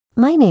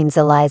My name's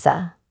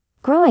Eliza.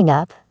 Growing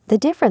up, the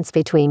difference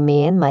between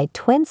me and my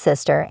twin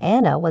sister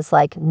Anna was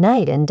like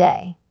night and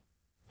day.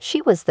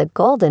 She was the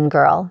golden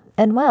girl,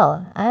 and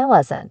well, I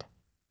wasn't.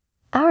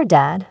 Our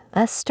dad,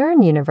 a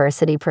stern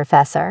university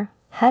professor,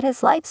 had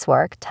his life's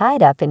work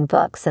tied up in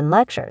books and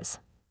lectures,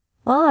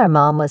 while our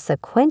mom was the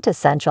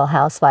quintessential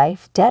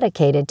housewife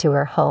dedicated to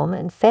her home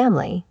and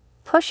family,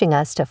 pushing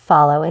us to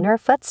follow in her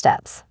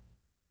footsteps.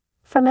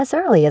 From as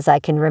early as I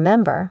can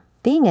remember,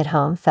 being at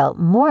home felt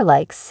more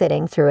like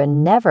sitting through a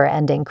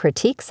never-ending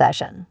critique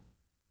session.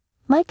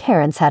 My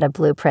parents had a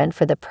blueprint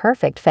for the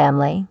perfect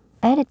family,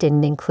 and it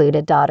didn't include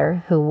a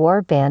daughter who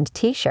wore band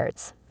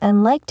t-shirts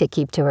and liked to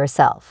keep to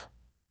herself.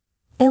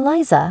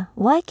 "Eliza,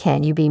 why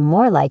can't you be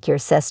more like your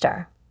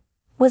sister?"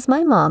 was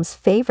my mom's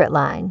favorite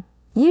line,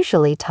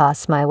 usually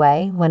tossed my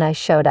way when I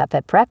showed up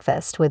at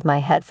breakfast with my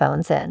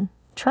headphones in,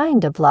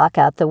 trying to block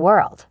out the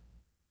world.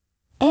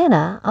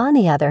 Anna, on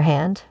the other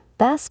hand,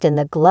 basked in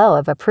the glow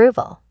of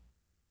approval.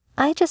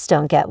 "I just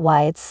don't get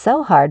why it's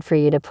so hard for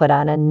you to put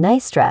on a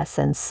nice dress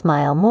and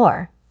smile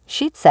more,"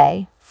 she'd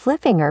say,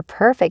 flipping her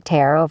perfect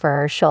hair over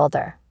her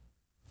shoulder.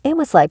 It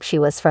was like she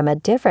was from a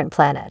different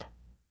planet.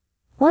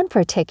 One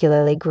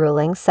particularly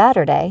grueling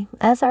Saturday,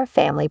 as our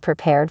family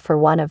prepared for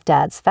one of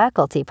Dad's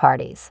faculty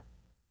parties.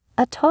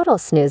 A total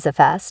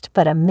snooze-a-fest,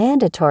 but a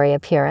mandatory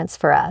appearance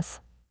for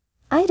us.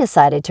 I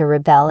decided to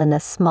rebel in the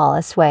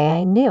smallest way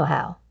I knew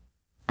how.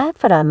 I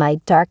put on my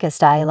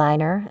darkest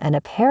eyeliner and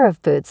a pair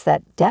of boots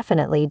that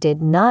definitely did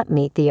not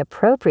meet the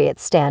appropriate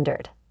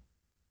standard.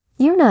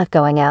 "You're not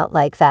going out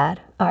like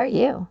that, are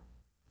you?"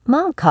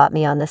 Mom caught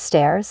me on the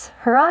stairs,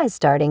 her eyes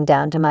darting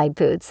down to my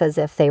boots as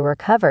if they were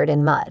covered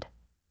in mud.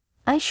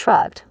 I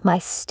shrugged, my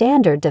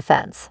standard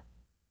defense.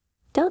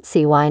 "Don't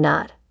see why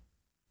not."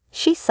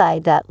 She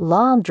sighed, that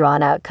long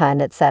drawn-out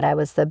kind that said I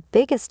was the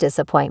biggest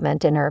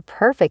disappointment in her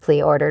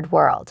perfectly ordered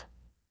world.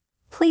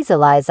 "Please,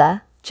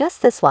 Eliza,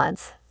 just this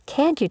once.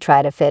 Can't you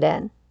try to fit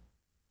in?"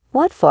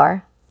 "What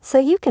for? So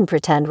you can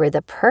pretend we're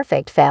the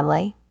perfect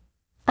family?"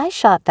 I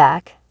shot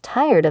back,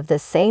 tired of the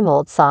same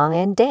old song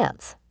and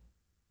dance.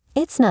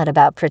 "It's not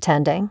about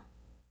pretending.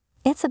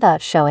 It's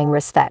about showing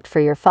respect for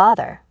your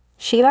father,"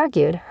 she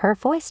argued, her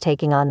voice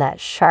taking on that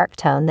sharp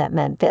tone that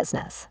meant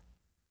business.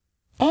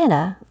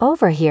 Anna,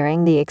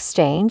 overhearing the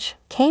exchange,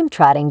 came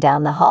trotting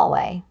down the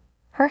hallway,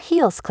 her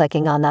heels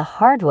clicking on the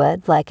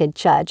hardwood like a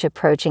judge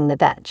approaching the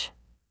bench.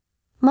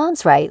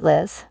 "Mom's right,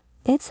 Liz.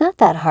 It's not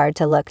that hard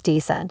to look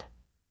decent.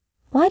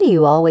 Why do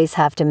you always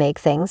have to make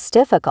things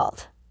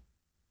difficult?"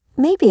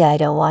 "Maybe I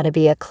don't want to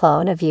be a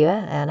clone of you,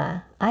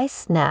 Anna," I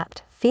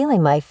snapped,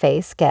 feeling my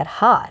face get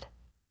hot.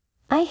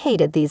 I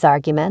hated these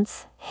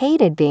arguments,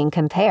 hated being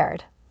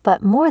compared,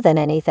 but more than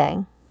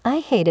anything, I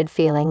hated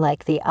feeling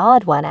like the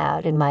odd one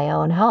out in my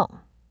own home.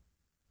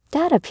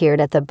 Dad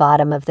appeared at the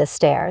bottom of the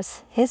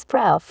stairs, his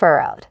brow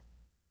furrowed.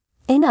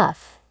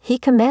 "Enough," he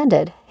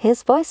commanded,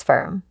 his voice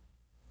firm.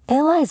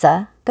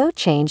 "Eliza, go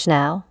change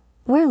now.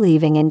 We're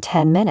leaving in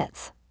 10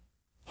 minutes.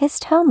 His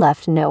tone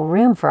left no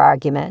room for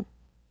argument.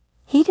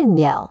 He didn't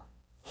yell.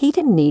 He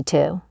didn't need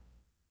to.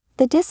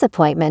 The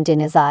disappointment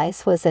in his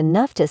eyes was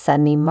enough to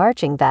send me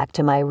marching back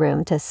to my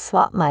room to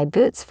swap my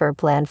boots for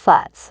bland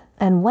flats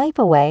and wipe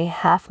away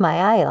half my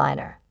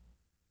eyeliner.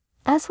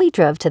 As we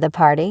drove to the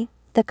party,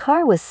 the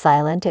car was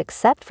silent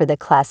except for the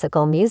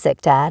classical music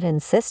Dad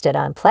insisted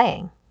on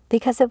playing,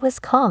 because it was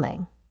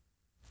calming.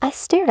 I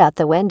stared out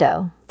the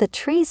window, the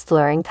trees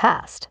blurring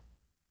past.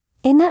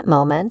 In that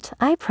moment,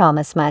 I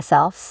promised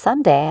myself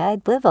someday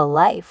I'd live a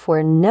life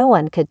where no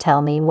one could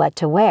tell me what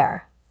to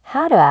wear,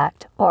 how to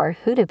act, or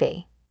who to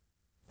be.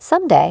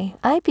 Someday,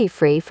 I'd be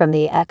free from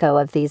the echo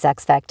of these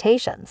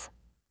expectations.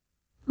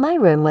 My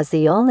room was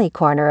the only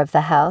corner of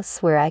the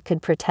house where I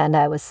could pretend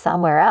I was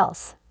somewhere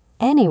else,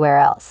 anywhere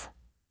else.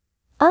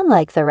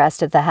 Unlike the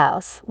rest of the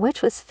house,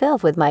 which was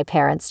filled with my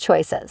parents'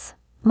 choices,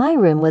 my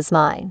room was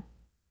mine.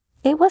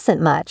 It wasn't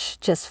much,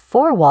 just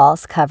 4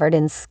 walls covered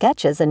in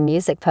sketches and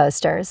music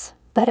posters,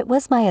 but it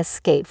was my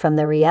escape from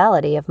the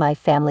reality of my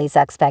family's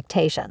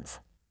expectations.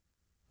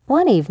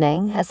 One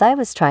evening, as I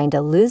was trying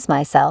to lose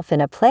myself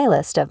in a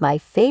playlist of my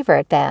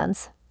favorite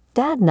bands,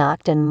 Dad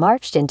knocked and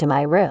marched into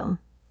my room,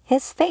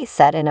 his face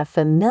set in a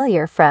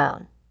familiar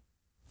frown.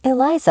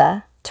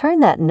 "Eliza, turn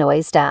that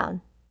noise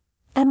down.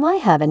 And why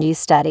haven't you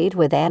studied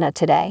with Anna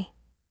today?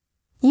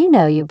 You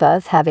know you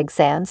both have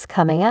exams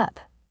coming up,"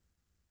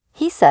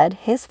 he said,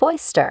 his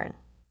voice stern.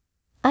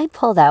 I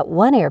pulled out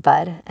one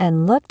earbud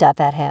and looked up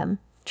at him,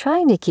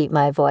 trying to keep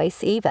my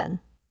voice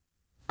even.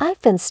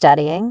 "I've been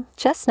studying,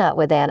 just not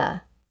with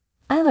Anna.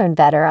 I learn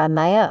better on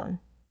my own."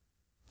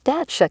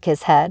 Dad shook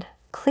his head,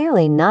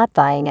 clearly not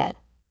buying it.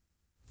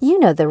 "You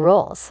know the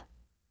rules.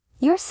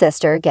 Your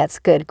sister gets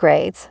good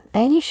grades,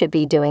 and you should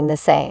be doing the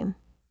same.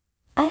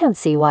 I don't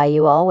see why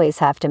you always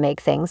have to make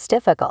things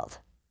difficult."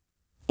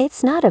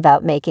 "It's not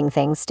about making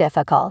things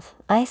difficult,"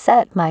 I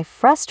said, my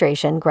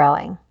frustration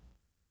growing.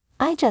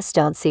 "I just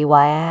don't see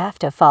why I have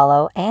to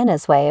follow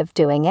Anna's way of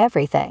doing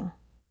everything.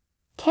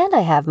 Can't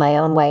I have my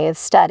own way of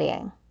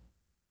studying?"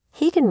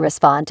 He didn't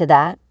respond to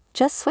that,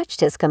 just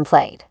switched his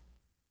complaint.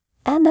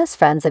 And those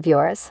friends of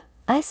yours,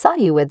 I saw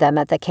you with them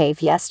at the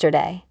cave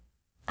yesterday.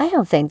 I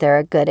don't think they're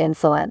a good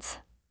influence.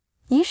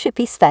 You should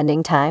be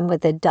spending time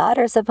with the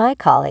daughters of my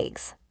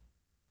colleagues.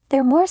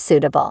 They're more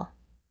suitable.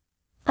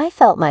 I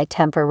felt my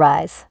temper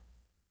rise.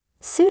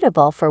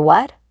 Suitable for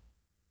what?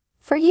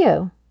 For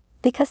you,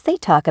 because they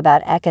talk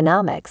about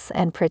economics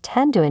and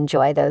pretend to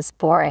enjoy those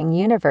boring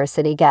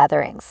university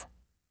gatherings.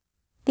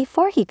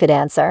 Before he could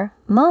answer,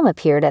 Mom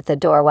appeared at the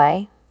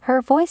doorway,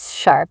 her voice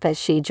sharp as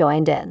she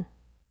joined in.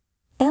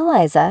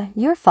 Eliza,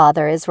 your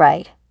father is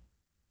right.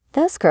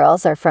 Those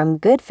girls are from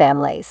good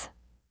families.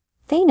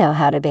 They know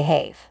how to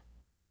behave.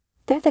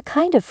 They're the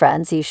kind of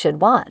friends you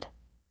should want.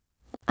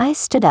 I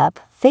stood up,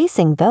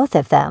 facing both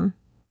of them.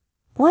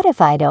 What if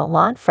I don't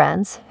want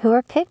friends who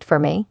are picked for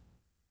me?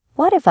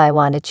 What if I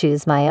want to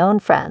choose my own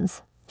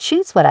friends,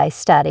 choose what I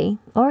study,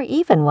 or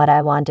even what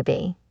I want to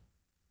be?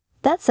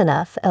 That's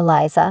enough,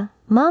 Eliza,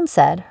 Mom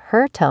said,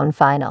 her tone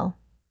final.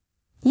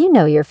 You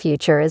know your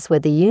future is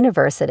with the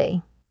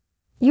university.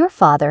 Your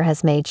father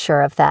has made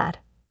sure of that.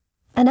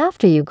 And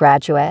after you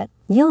graduate,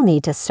 you'll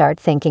need to start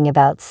thinking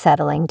about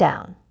settling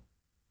down.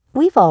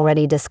 We've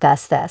already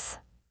discussed this.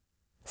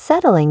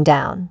 Settling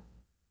down.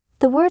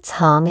 The words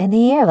hung in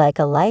the air like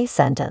a life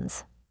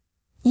sentence.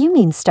 You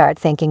mean start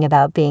thinking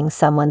about being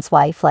someone's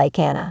wife like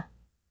Anna?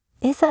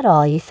 Is that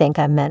all you think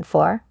I'm meant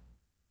for?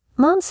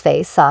 Mom's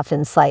face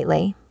softened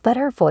slightly, but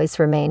her voice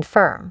remained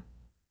firm.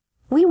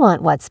 We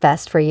want what's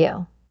best for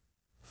you.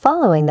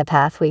 Following the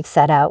path we've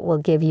set out will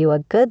give you a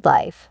good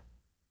life.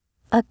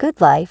 A good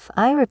life,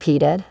 I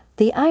repeated,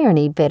 the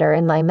irony bitter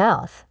in my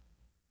mouth.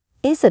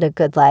 Is it a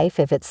good life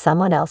if it's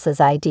someone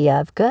else's idea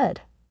of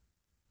good?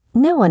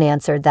 No one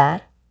answered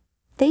that.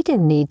 They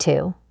didn't need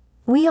to.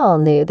 We all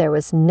knew there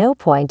was no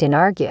point in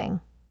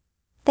arguing.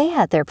 They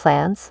had their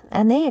plans,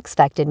 and they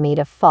expected me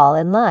to fall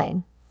in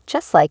line,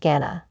 just like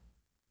Anna.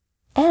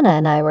 Anna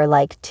and I were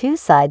like two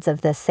sides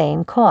of the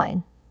same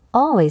coin,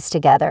 always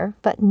together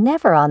but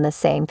never on the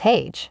same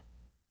page.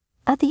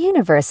 At the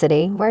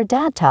university where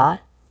Dad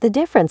taught, the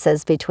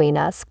differences between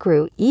us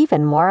grew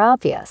even more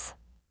obvious.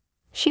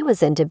 She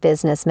was into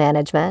business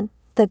management,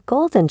 the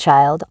golden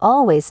child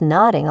always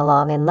nodding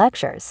along in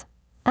lectures,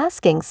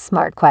 asking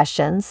smart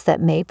questions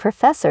that made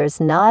professors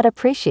nod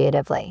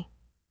appreciatively.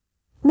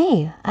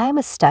 Me, I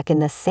was stuck in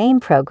the same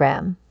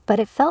program, but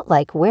it felt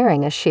like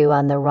wearing a shoe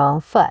on the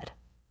wrong foot.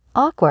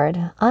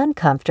 Awkward,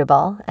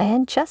 uncomfortable,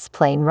 and just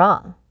plain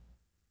wrong.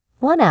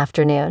 One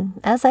afternoon,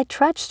 as I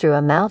trudged through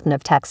a mountain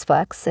of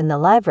textbooks in the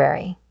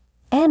library,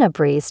 Anna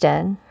breezed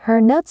in,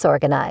 her notes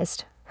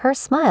organized, her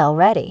smile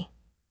ready.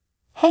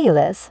 Hey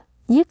Liz,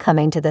 you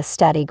coming to the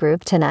study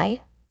group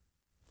tonight?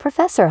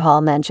 Professor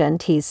Hall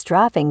mentioned he's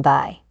dropping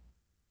by.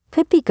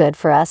 Could be good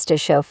for us to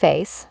show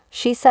face,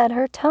 she said,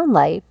 her tone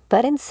light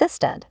but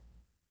insistent.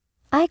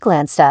 I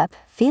glanced up,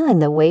 feeling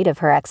the weight of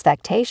her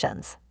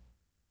expectations.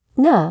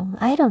 No,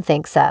 I don't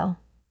think so.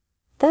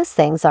 Those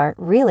things aren't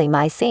really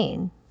my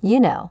scene, you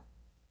know.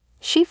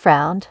 She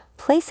frowned,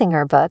 placing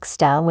her books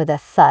down with a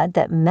thud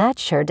that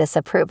matched her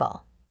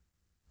disapproval.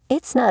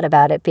 It's not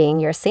about it being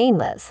your scene,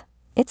 Liz.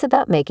 It's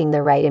about making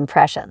the right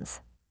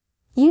impressions.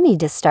 You need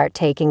to start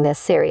taking this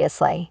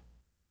seriously.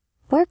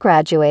 We're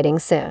graduating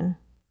soon.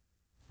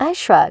 I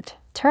shrugged,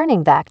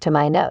 turning back to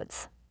my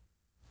notes.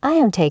 I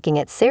am taking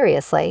it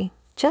seriously,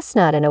 just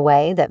not in a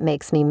way that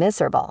makes me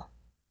miserable.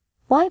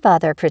 Why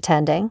bother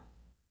pretending?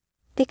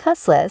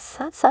 Because, Liz,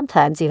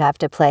 sometimes you have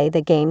to play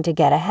the game to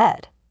get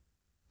ahead.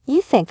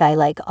 You think I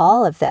like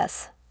all of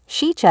this?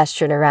 She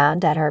gestured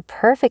around at her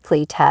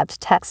perfectly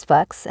tabbed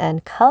textbooks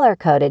and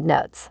color-coded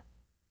notes.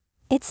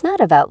 It's not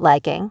about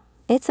liking,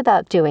 it's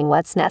about doing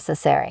what's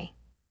necessary.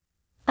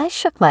 I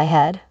shook my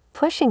head,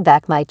 pushing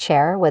back my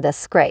chair with a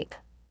scrape.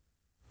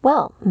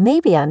 Well,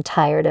 maybe I'm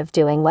tired of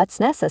doing what's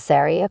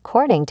necessary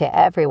according to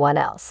everyone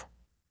else.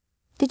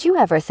 Did you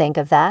ever think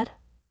of that?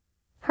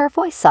 Her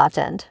voice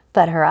softened,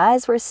 but her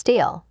eyes were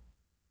steel.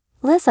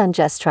 Liz, I'm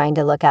just trying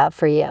to look out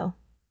for you.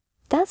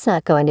 Dad's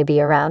not going to be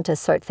around to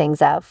sort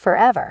things out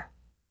forever.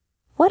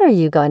 What are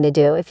you going to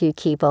do if you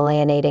keep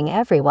alienating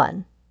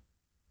everyone?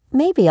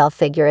 Maybe I'll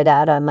figure it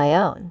out on my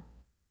own.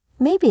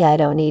 Maybe I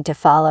don't need to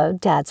follow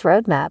Dad's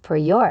roadmap or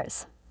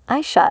yours.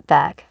 I shot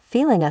back,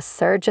 feeling a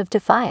surge of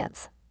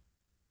defiance.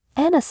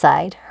 Anna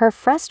sighed, her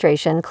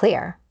frustration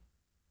clear.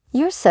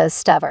 You're so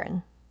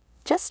stubborn.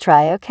 Just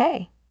try,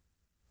 okay?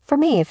 For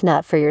me, if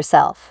not for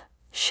yourself.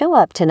 Show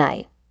up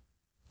tonight.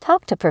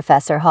 Talk to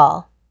Professor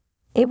Hall.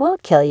 It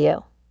won't kill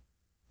you.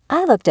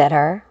 I looked at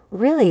her,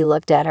 really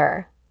looked at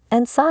her,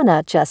 and saw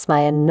not just my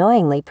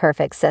annoyingly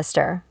perfect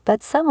sister,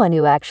 but someone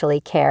who actually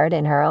cared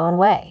in her own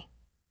way.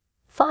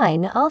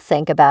 Fine, I'll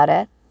think about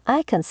it,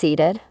 I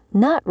conceded,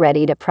 not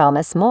ready to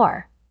promise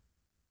more.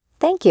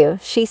 Thank you,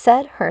 she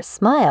said, her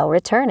smile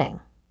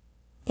returning.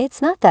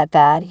 It's not that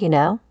bad, you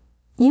know.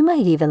 You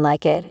might even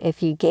like it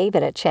if you gave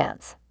it a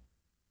chance.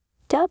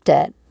 Doped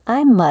it,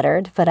 I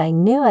muttered, but I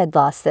knew I'd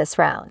lost this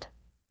round.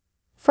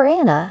 For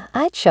Anna,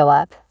 I'd show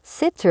up,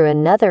 sit through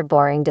another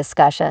boring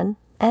discussion,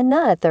 and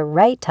not at the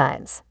right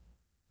times.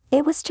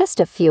 It was just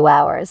a few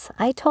hours,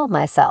 I told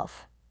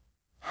myself.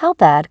 How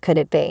bad could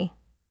it be?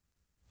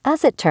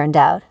 As it turned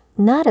out,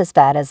 not as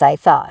bad as I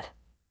thought.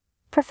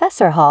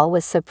 Professor Hall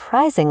was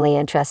surprisingly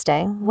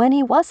interesting when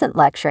he wasn't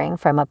lecturing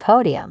from a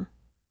podium.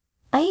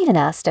 I even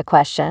asked a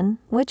question,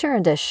 which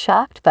earned a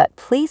shocked but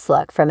pleased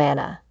look from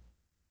Anna.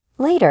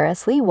 Later,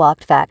 as we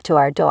walked back to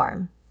our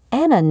dorm,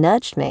 Anna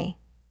nudged me.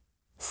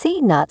 See,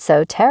 not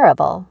so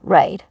terrible,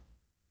 right?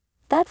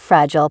 That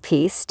fragile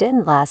peace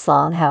didn't last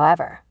long,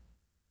 however.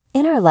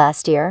 In our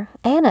last year,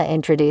 Anna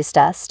introduced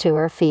us to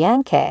her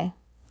fiancé,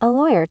 a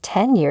lawyer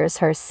 10 years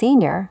her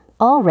senior,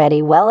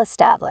 already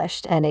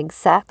well-established and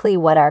exactly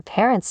what our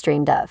parents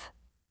dreamed of.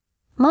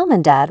 Mom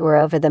and Dad were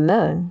over the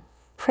moon,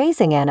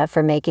 praising Anna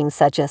for making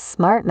such a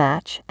smart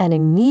match and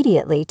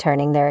immediately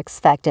turning their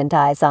expectant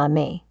eyes on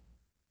me.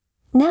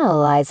 Now,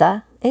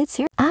 Eliza, it's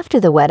your... After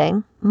the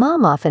wedding,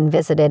 Mom often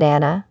visited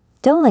Anna,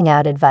 doling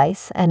out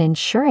advice and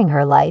ensuring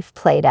her life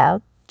played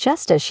out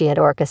just as she had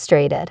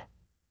orchestrated.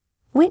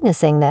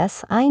 Witnessing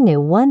this, I knew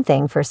one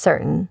thing for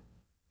certain.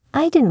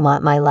 I didn't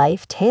want my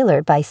life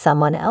tailored by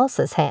someone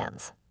else's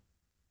hands.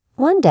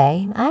 One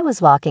day, I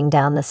was walking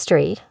down the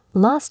street,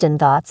 lost in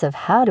thoughts of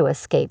how to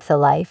escape the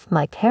life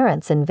my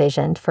parents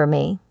envisioned for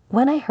me,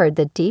 when I heard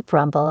the deep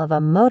rumble of a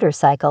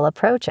motorcycle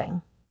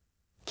approaching.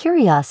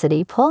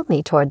 Curiosity pulled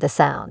me toward the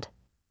sound.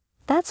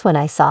 That's when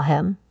I saw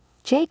him,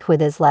 Jake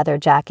with his leather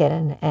jacket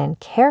and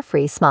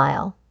carefree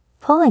smile,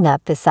 pulling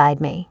up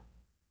beside me.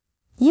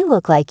 "You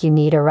look like you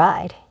need a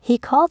ride," he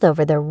called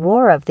over the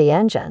roar of the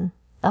engine,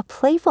 a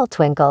playful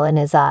twinkle in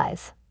his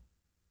eyes.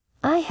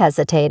 I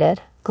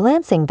hesitated,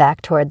 glancing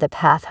back toward the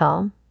path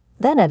home,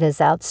 then at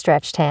his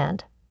outstretched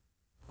hand.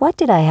 What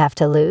did I have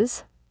to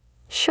lose?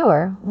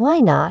 Sure, why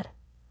not?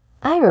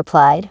 I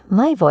replied,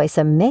 my voice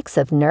a mix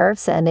of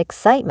nerves and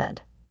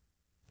excitement.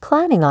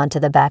 Climbing onto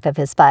the back of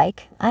his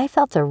bike, I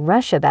felt a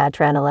rush of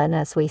adrenaline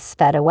as we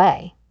sped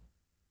away.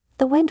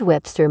 The wind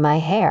whipped through my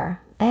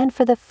hair, and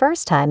for the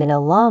first time in a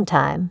long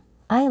time,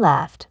 I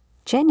laughed,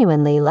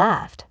 genuinely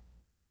laughed.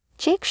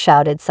 Jake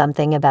shouted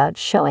something about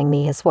showing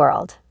me his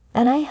world,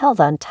 and I held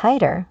on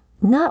tighter,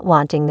 not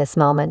wanting this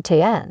moment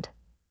to end.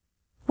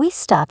 We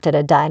stopped at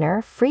a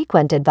diner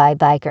frequented by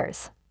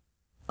bikers.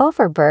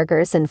 Over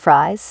burgers and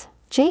fries,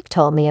 Jake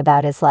told me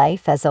about his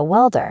life as a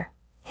welder,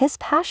 his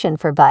passion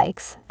for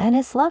bikes, and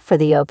his love for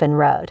the open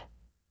road.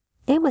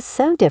 It was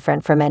so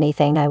different from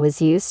anything I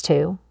was used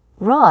to,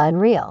 raw and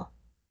real.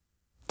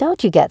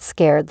 "Don't you get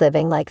scared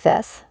living like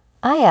this?"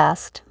 I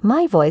asked,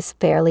 my voice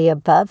barely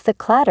above the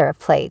clatter of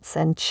plates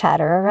and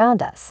chatter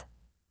around us.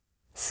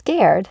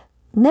 "Scared?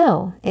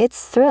 No,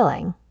 it's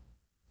thrilling.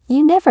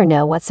 You never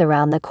know what's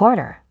around the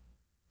corner.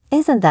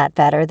 Isn't that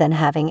better than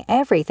having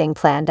everything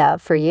planned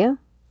out for you?"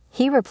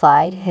 he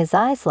replied, his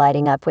eyes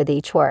lighting up with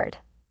each word.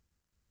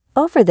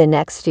 Over the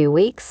next few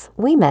weeks,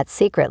 we met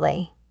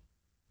secretly.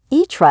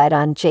 Each ride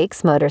on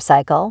Jake's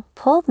motorcycle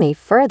pulled me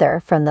further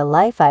from the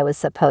life I was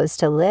supposed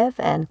to live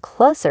and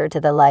closer to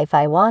the life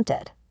I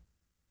wanted.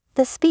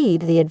 The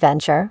speed, the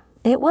adventure,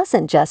 it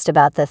wasn't just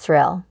about the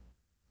thrill.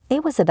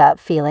 It was about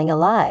feeling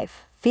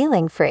alive,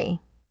 feeling free.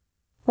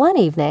 One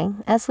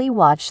evening, as we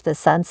watched the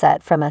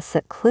sunset from a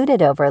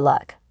secluded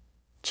overlook,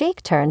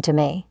 Jake turned to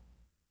me.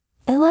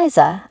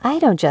 "Eliza, I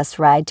don't just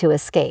ride to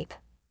escape.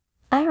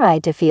 I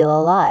ride to feel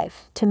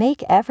alive, to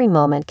make every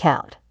moment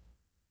count.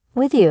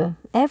 With you,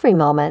 every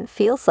moment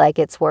feels like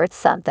it's worth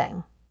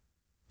something."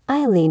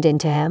 I leaned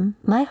into him,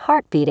 my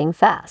heart beating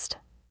fast.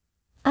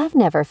 "I've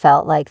never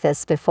felt like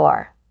this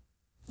before.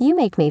 You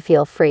make me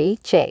feel free,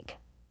 Jake."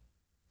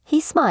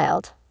 He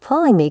smiled,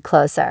 pulling me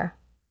closer.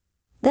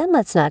 "Then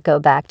let's not go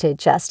back to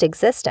just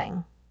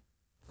existing.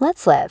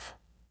 Let's live."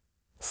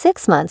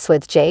 6 months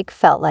with Jake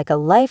felt like a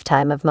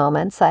lifetime of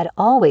moments I'd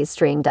always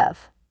dreamed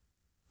of.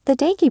 The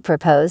day he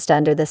proposed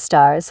under the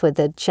stars with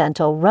the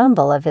gentle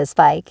rumble of his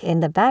bike in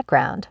the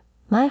background,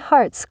 my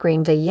heart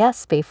screamed a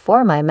yes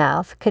before my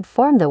mouth could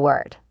form the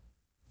word.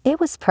 It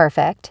was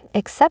perfect,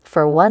 except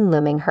for one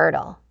looming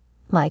hurdle: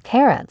 my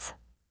parents.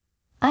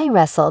 I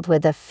wrestled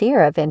with the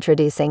fear of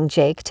introducing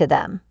Jake to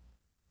them.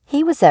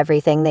 He was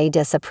everything they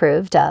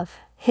disapproved of: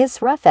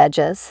 his rough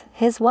edges,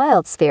 his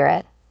wild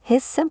spirit,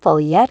 his simple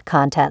yet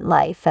content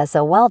life as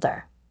a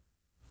welder.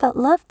 But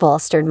love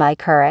bolstered my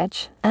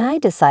courage, and I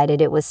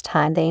decided it was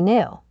time they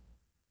knew.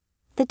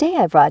 The day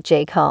I brought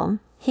Jake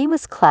home, he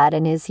was clad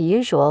in his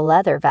usual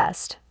leather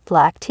vest,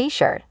 black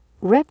t-shirt,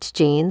 ripped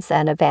jeans,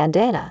 and a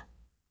bandana.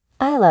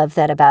 I loved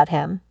that about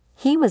him.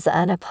 He was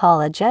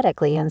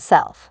unapologetically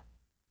himself.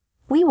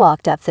 We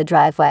walked up the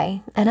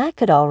driveway, and I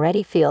could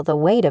already feel the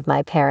weight of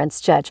my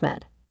parents'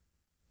 judgment.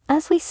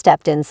 As we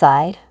stepped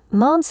inside,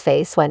 Mom's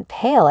face went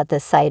pale at the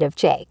sight of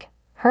Jake,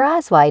 her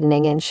eyes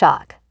widening in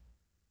shock.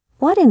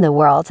 "What in the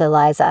world,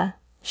 Eliza?"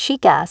 she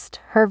gasped,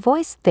 her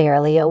voice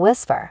barely a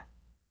whisper.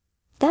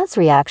 Dad's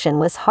reaction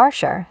was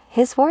harsher,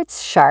 his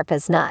words sharp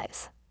as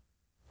knives.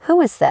 "Who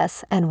is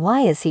this, and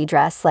why is he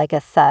dressed like a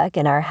thug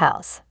in our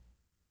house?"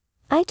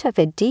 I took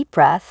a deep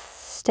breath,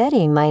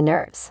 steadying my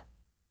nerves.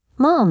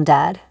 "Mom,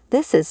 Dad,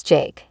 this is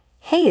Jake.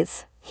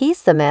 He's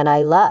the man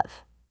I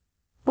love.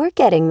 We're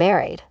getting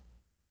married."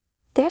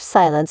 Their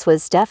silence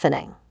was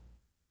deafening.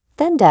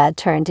 Then Dad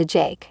turned to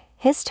Jake,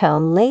 his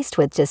tone laced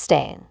with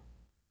disdain.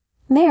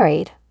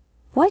 Married?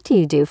 What do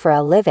you do for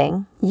a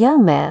living,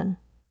 young man?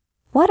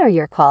 What are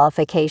your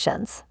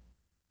qualifications?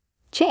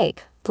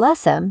 Jake,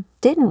 bless him,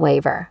 didn't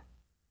waver.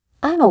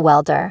 I'm a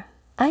welder.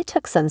 I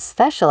took some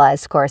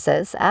specialized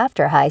courses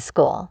after high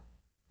school.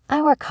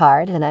 I work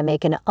hard and I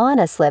make an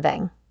honest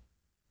living.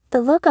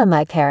 The look on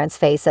my parents'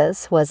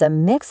 faces was a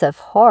mix of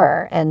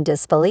horror and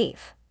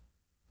disbelief.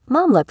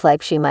 Mom looked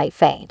like she might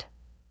faint.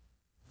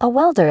 A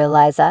welder,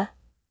 Eliza?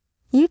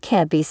 You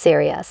can't be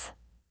serious.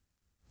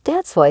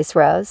 Dad's voice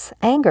rose,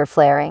 anger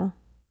flaring.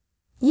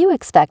 You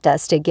expect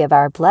us to give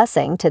our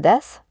blessing to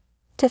this?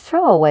 To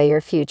throw away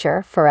your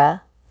future for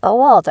a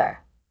welder?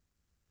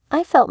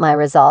 I felt my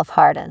resolve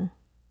harden.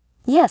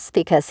 Yes,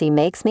 because he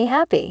makes me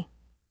happy.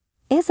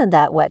 Isn't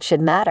that what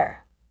should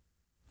matter?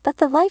 But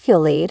the life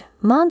you'll lead,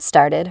 Mom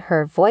started,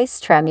 her voice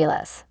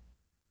tremulous.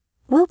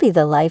 Will be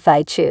the life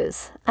I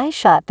choose, I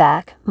shot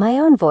back, my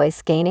own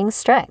voice gaining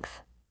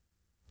strength.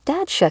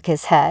 Dad shook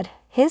his head,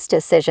 his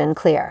decision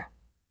clear.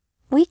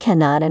 We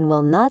cannot and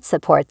will not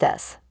support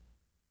this.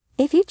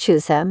 If you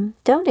choose him,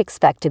 don't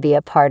expect to be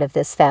a part of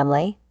this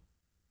family.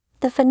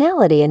 The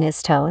finality in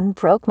his tone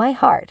broke my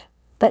heart,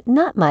 but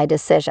not my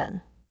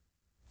decision.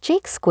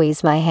 Jake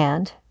squeezed my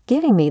hand,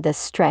 giving me the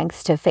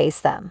strength to face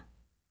them.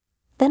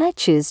 Then I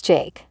choose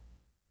Jake.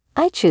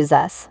 I choose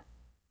us.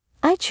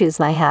 I choose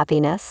my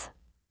happiness.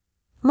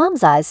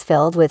 Mom's eyes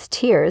filled with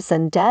tears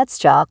and Dad's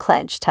jaw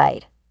clenched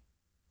tight.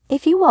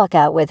 If you walk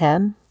out with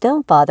him,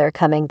 don't bother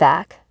coming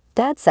back,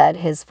 Dad said,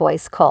 his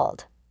voice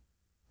cold.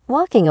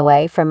 Walking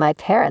away from my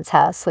parents'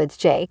 house with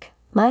Jake,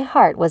 my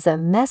heart was a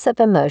mess of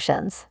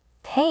emotions.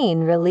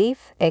 Pain,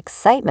 relief,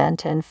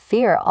 excitement, and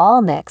fear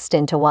all mixed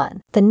into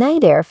one. The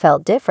night air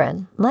felt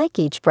different, like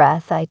each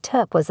breath I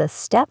took was a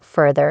step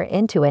further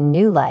into a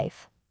new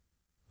life.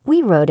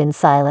 We rode in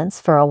silence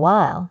for a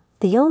while,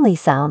 the only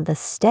sound the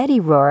steady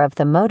roar of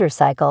the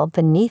motorcycle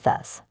beneath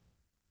us.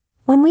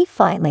 When we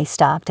finally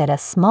stopped at a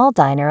small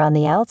diner on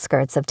the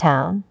outskirts of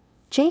town,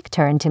 Jake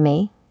turned to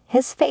me,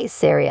 his face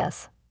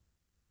serious.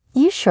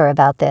 You sure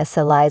about this,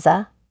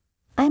 Eliza?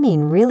 I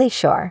mean, really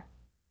sure.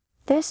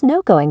 There's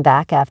no going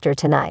back after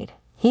tonight,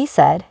 he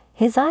said,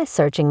 his eyes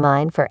searching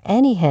mine for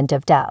any hint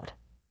of doubt.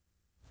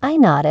 I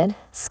nodded,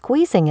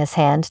 squeezing his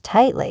hand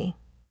tightly.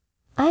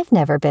 I've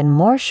never been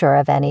more sure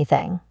of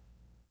anything.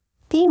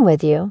 Being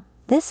with you,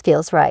 this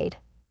feels right.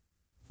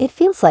 It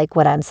feels like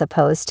what I'm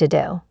supposed to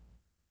do.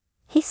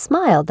 He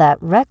smiled,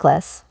 that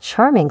reckless,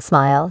 charming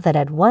smile that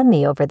had won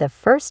me over the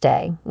first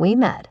day we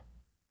met.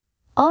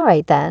 All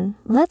right then,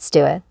 let's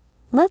do it.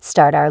 Let's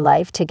start our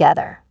life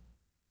together.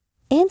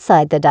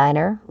 Inside the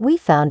diner, we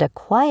found a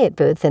quiet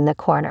booth in the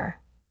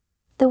corner.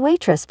 The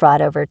waitress brought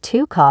over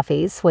 2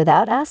 coffees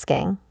without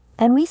asking,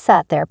 and we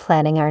sat there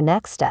planning our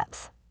next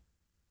steps.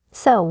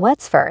 So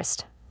what's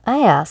first? I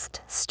asked,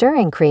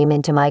 stirring cream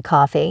into my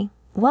coffee,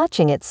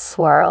 watching it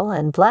swirl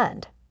and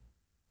blend.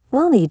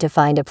 We'll need to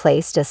find a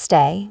place to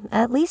stay,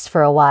 at least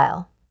for a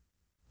while.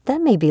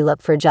 Then maybe look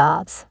for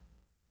jobs.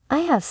 I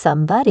have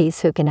some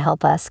buddies who can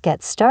help us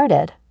get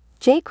started,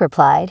 Jake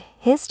replied,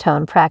 his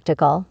tone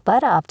practical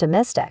but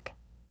optimistic.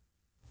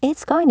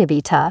 It's going to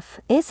be tough,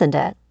 isn't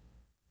it?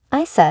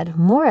 I said,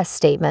 more a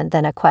statement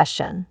than a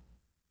question.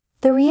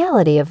 The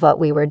reality of what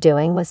we were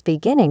doing was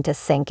beginning to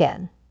sink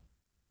in.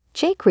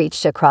 Jake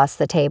reached across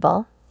the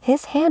table,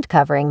 his hand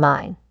covering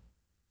mine.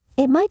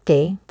 It might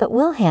be, but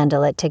we'll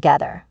handle it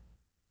together.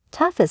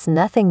 Tough is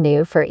nothing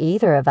new for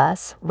either of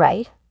us,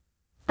 right?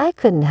 I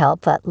couldn't help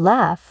but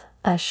laugh,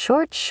 a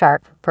short,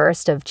 sharp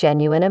burst of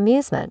genuine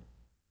amusement.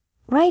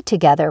 Right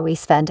together we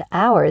spent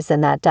hours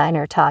in that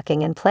diner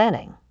talking and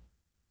planning.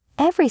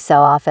 Every so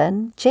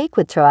often, Jake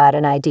would throw out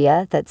an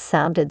idea that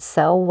sounded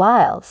so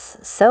wild,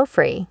 so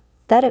free,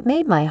 that it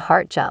made my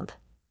heart jump.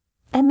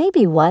 And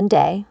maybe one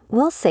day,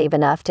 we'll save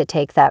enough to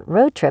take that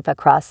road trip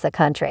across the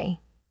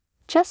country.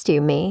 Just you,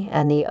 me,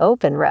 and the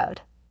open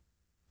road.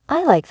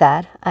 I like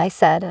that, I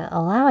said,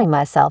 allowing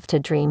myself to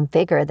dream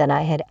bigger than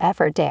I had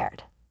ever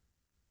dared.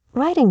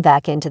 Riding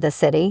back into the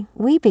city,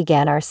 we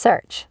began our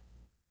search.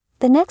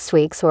 The next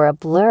weeks were a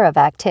blur of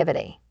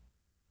activity.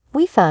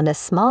 We found a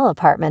small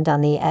apartment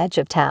on the edge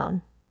of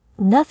town.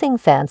 Nothing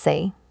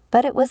fancy,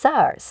 but it was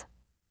ours.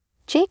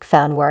 Jake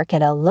found work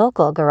at a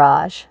local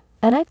garage,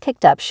 and I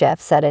picked up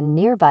shifts at a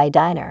nearby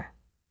diner.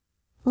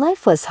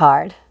 Life was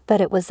hard,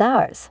 but it was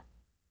ours.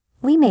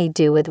 We made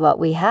do with what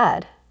we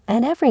had,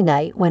 and every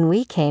night when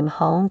we came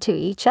home to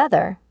each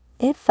other,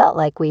 it felt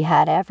like we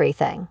had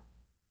everything.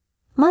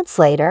 Months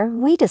later,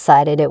 we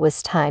decided it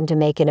was time to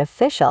make it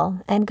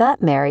official and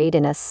got married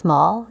in a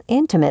small,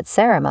 intimate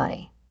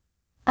ceremony.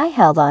 I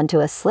held on to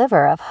a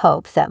sliver of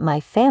hope that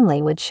my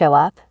family would show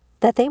up,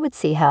 that they would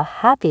see how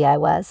happy I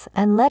was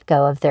and let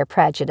go of their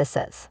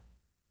prejudices.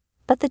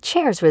 But the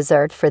chairs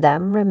reserved for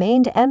them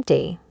remained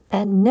empty,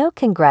 and no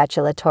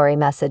congratulatory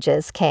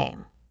messages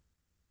came.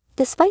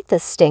 Despite the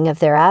sting of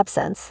their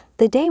absence,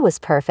 the day was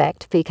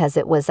perfect because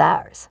it was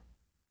ours.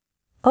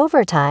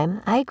 Over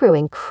time, I grew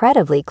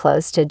incredibly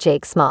close to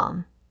Jake's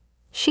mom.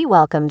 She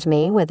welcomed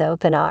me with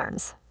open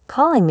arms,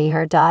 calling me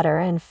her daughter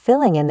and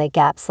filling in the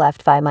gaps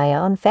left by my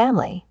own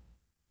family.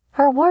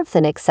 Her warmth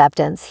and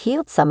acceptance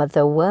healed some of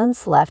the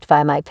wounds left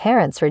by my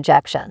parents'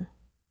 rejection.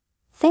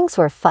 Things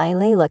were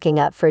finally looking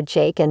up for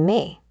Jake and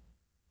me.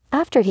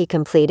 After he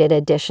completed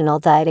additional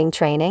diving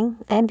training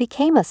and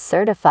became a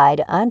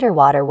certified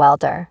underwater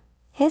welder,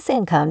 his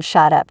income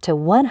shot up to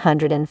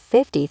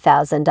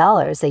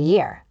 $150,000 a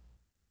year.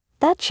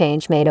 That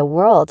change made a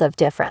world of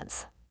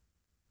difference.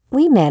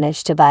 We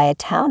managed to buy a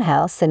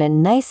townhouse in a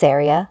nice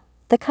area,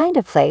 the kind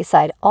of place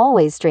I'd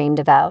always dreamed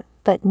about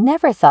but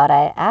never thought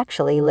I'd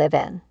actually live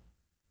in.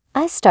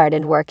 I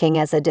started working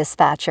as a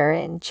dispatcher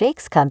in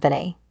Jake's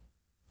company.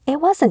 It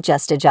wasn't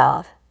just a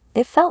job.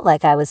 It felt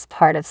like I was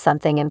part of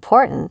something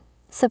important,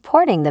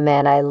 supporting the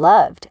man I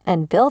loved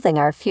and building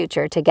our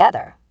future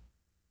together.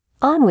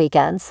 On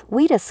weekends,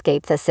 we'd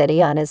escape the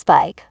city on his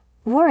bike,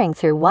 whirring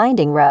through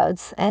winding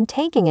roads and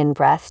taking in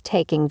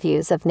breathtaking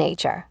views of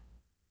nature.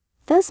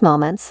 Those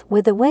moments,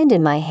 with the wind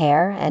in my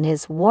hair and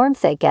his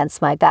warmth against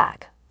my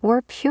back,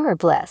 were pure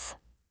bliss.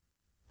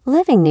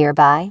 Living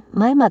nearby,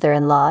 my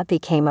mother-in-law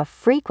became a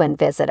frequent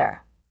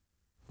visitor.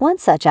 One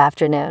such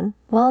afternoon,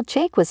 while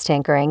Jake was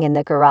tinkering in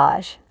the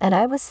garage and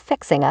I was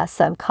fixing us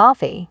some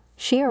coffee,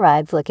 she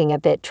arrived looking a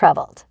bit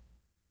troubled.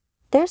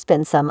 "There's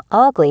been some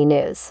ugly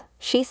news,"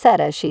 she said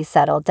as she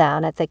settled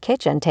down at the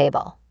kitchen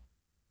table.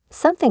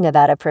 Something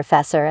about a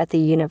professor at the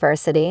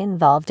university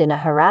involved in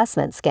a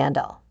harassment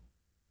scandal.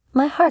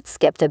 My heart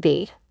skipped a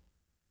beat.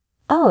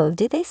 "Oh,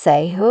 did they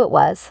say who it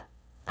was?"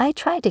 I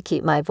tried to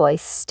keep my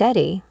voice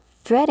steady,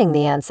 dreading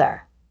the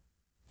answer.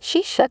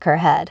 She shook her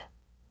head.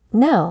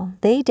 "No,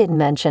 they didn't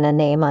mention a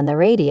name on the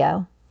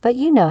radio, but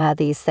you know how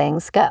these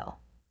things go.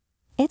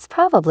 It's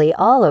probably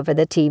all over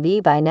the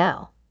TV by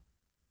now."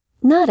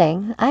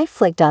 Nodding, I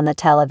flicked on the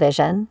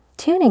television,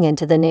 tuning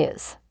into the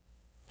news.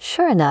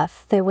 Sure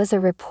enough, there was a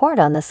report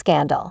on the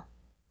scandal.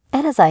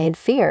 And as I had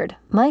feared,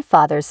 my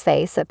father's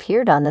face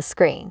appeared on the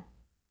screen.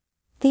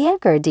 The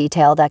anchor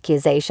detailed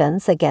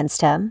accusations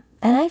against him,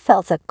 and I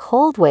felt a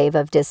cold wave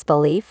of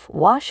disbelief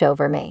wash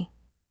over me.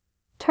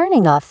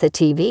 Turning off the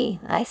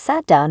TV, I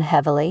sat down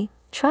heavily,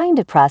 trying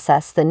to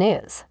process the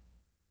news.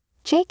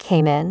 Jake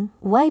came in,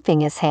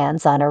 wiping his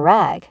hands on a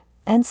rag,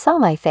 and saw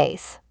my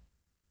face.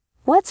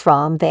 "What's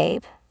wrong,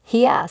 babe?"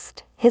 he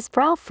asked, his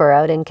brow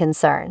furrowed in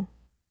concern.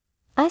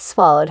 I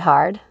swallowed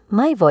hard,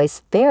 my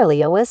voice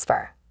barely a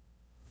whisper.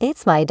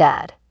 "It's my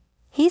dad.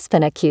 He's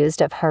been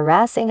accused of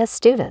harassing a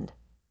student."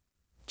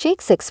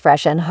 Jake's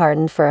expression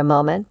hardened for a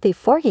moment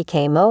before he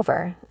came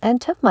over and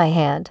took my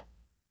hand.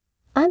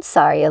 "I'm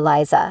sorry,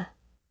 Eliza.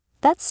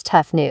 That's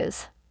tough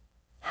news.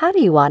 How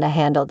do you want to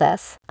handle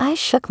this?" I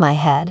shook my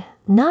head,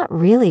 not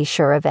really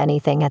sure of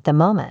anything at the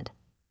moment.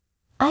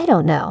 "I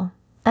don't know.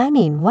 I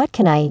mean, what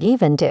can I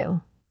even do?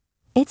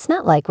 It's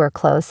not like we're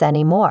close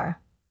anymore."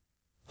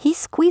 He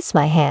squeezed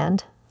my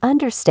hand,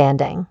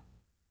 understanding.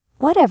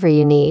 "Whatever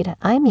you need,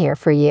 I'm here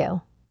for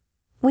you.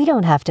 We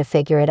don't have to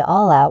figure it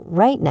all out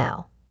right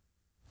now."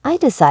 I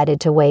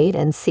decided to wait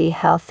and see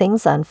how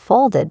things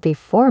unfolded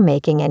before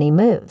making any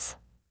moves.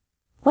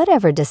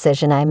 Whatever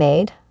decision I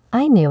made,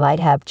 I knew I'd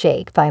have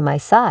Jake by my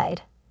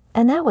side,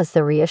 and that was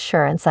the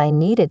reassurance I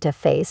needed to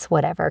face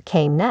whatever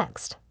came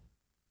next.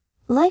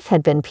 Life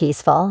had been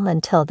peaceful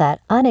until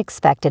that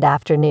unexpected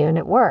afternoon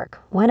at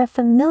work when a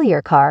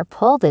familiar car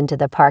pulled into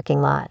the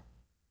parking lot.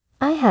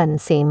 I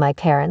hadn't seen my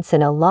parents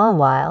in a long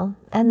while,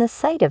 and the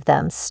sight of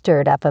them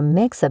stirred up a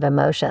mix of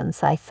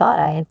emotions I thought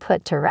I had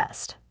put to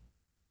rest.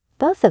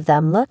 Both of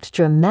them looked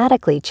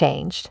dramatically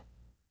changed.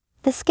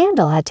 The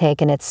scandal had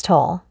taken its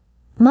toll.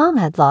 Mom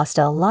had lost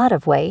a lot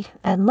of weight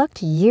and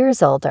looked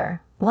years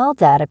older, while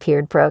Dad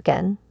appeared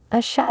broken,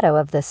 a shadow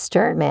of the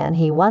stern man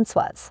he once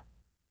was.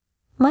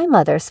 My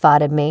mother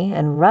spotted me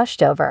and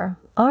rushed over,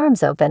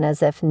 arms open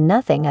as if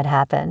nothing had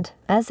happened,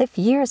 as if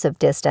years of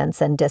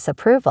distance and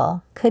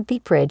disapproval could be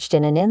bridged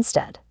in an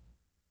instant.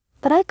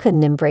 But I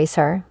couldn't embrace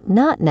her,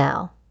 not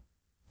now.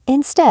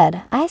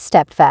 Instead, I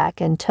stepped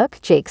back and took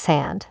Jake's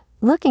hand,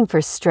 looking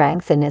for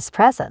strength in his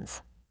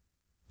presence.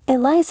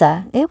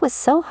 "Eliza, it was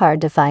so hard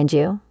to find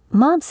you,"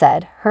 Mom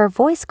said, her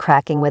voice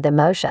cracking with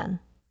emotion.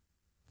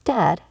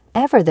 Dad,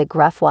 ever the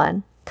gruff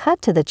one,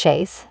 cut to the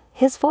chase,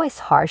 his voice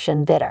harsh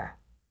and bitter.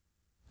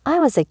 "I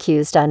was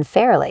accused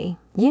unfairly,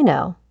 you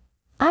know.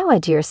 I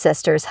went to your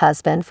sister's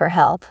husband for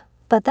help,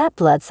 but that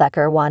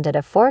bloodsucker wanted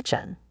a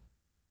fortune.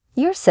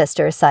 Your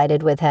sister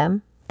sided with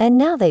him, and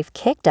now they've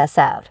kicked us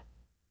out.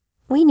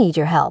 We need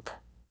your help."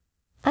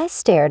 I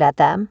stared at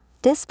them,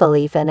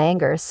 disbelief and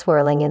anger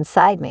swirling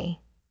inside me.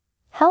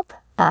 "Help?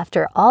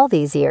 After all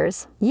these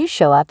years, you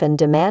show up and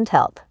demand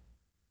help.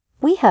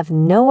 We have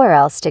nowhere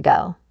else to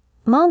go."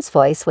 Mom's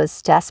voice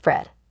was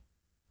desperate.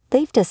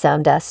 "They've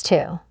disowned us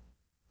too.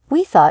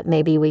 We thought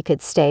maybe we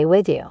could stay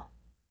with you."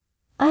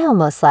 I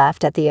almost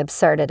laughed at the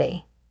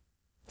absurdity.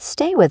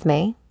 "Stay with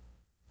me?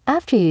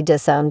 After you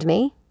disowned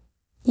me?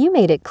 You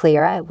made it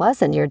clear I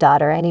wasn't your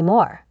daughter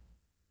anymore."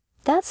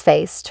 Dad's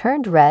face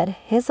turned red,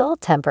 his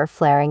old temper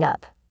flaring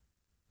up.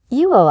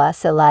 "You owe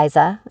us,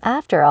 Eliza,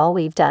 after all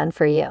we've done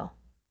for you."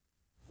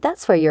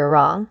 "That's where you're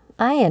wrong.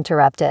 I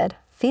interrupted,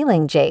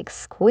 feeling Jake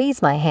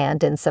squeeze my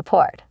hand in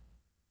support.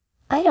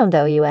 I don't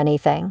owe you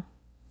anything.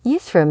 You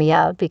threw me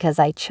out because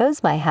I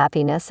chose my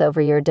happiness over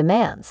your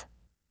demands.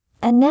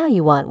 And now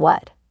you want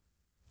what?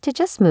 To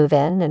just move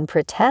in and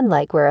pretend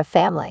like we're a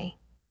family.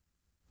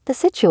 The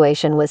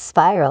situation was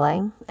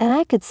spiraling, and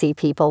I could see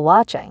people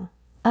watching,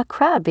 a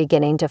crowd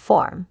beginning to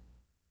form.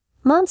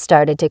 Mom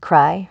started to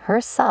cry,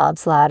 her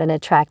sobs loud and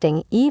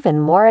attracting even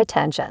more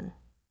attention.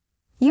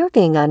 You're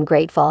being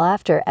ungrateful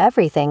after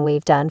everything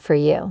we've done for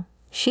you,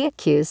 she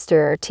accused through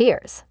her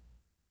tears.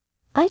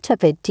 I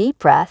took a deep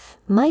breath,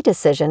 my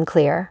decision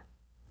clear.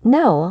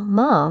 No,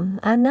 Mom,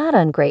 I'm not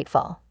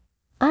ungrateful.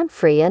 I'm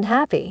free and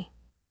happy.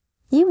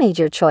 You made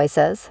your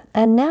choices,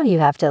 and now you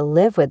have to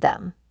live with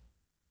them.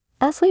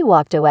 As we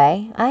walked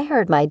away, I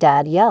heard my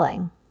dad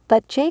yelling,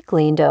 but Jake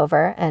leaned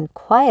over and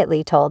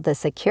quietly told the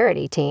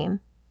security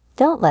team,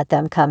 "Don't let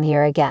them come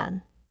here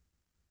again."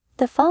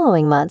 The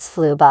following months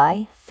flew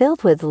by,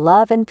 filled with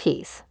love and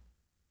peace.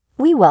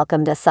 We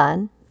welcomed a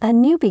son, a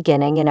new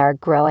beginning in our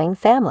growing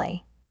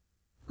family.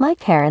 My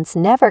parents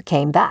never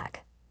came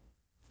back.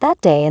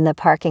 That day in the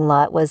parking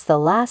lot was the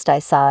last I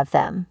saw of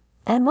them,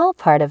 and while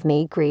part of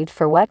me grieved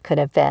for what could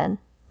have been,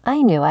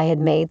 I knew I had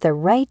made the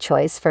right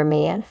choice for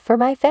me and for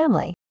my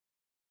family.